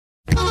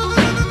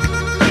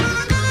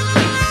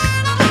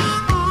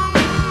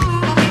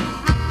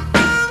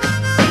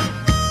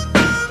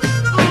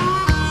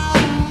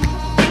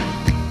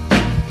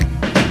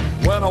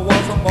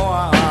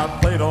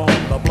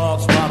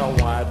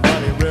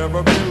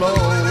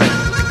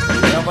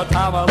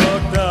time I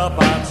looked up,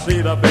 I'd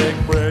see the big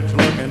bridge.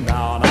 Looking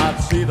down, I'd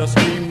see the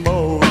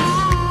steamboats.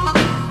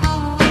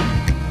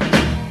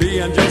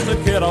 Being just a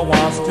kid, I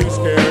was too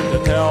scared to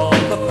tell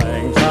the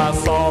things I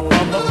saw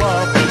from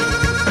above.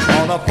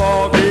 On a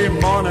foggy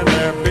morning,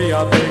 there'd be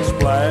a big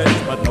splash,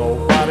 but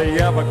nobody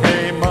ever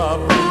came up.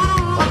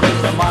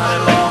 It's a mighty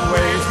long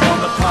ways from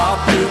the top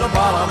to the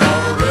bottom of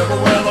the river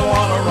where the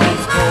water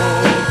runs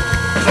cold.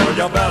 So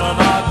you better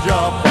not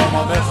jump from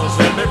a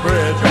Mississippi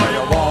bridge or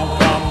you won't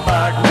come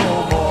back no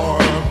more.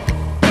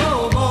 No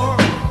more.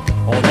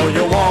 Although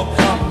you won't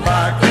come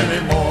back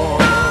anymore.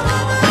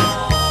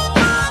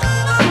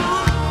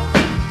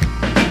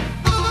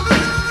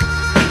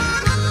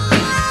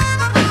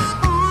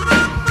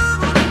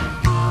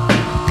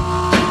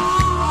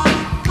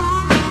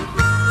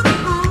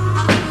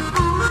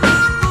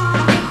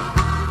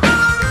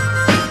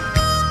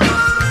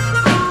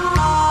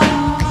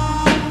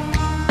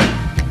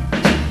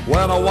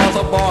 When I was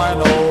a boy,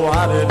 no,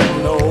 I didn't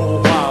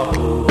know how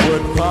food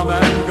would come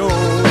and go.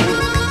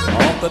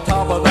 Off the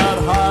top of that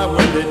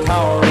highway, the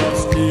tower of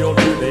steel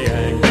to the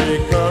angry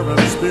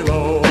currents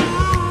below.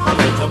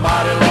 It's a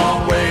mighty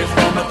long ways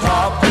from the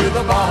top to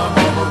the bottom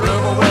of a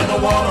river where the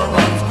water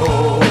runs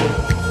cold.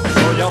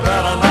 So you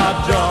better not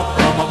jump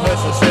from a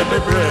Mississippi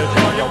bridge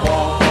or you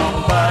won't come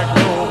back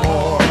no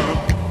more.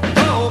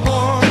 No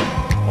more.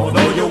 Oh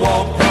no, you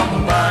won't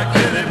come back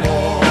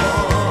anymore.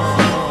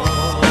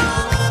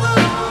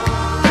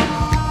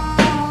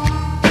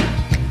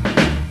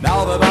 Now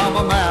that I'm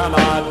a man,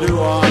 I do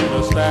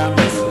understand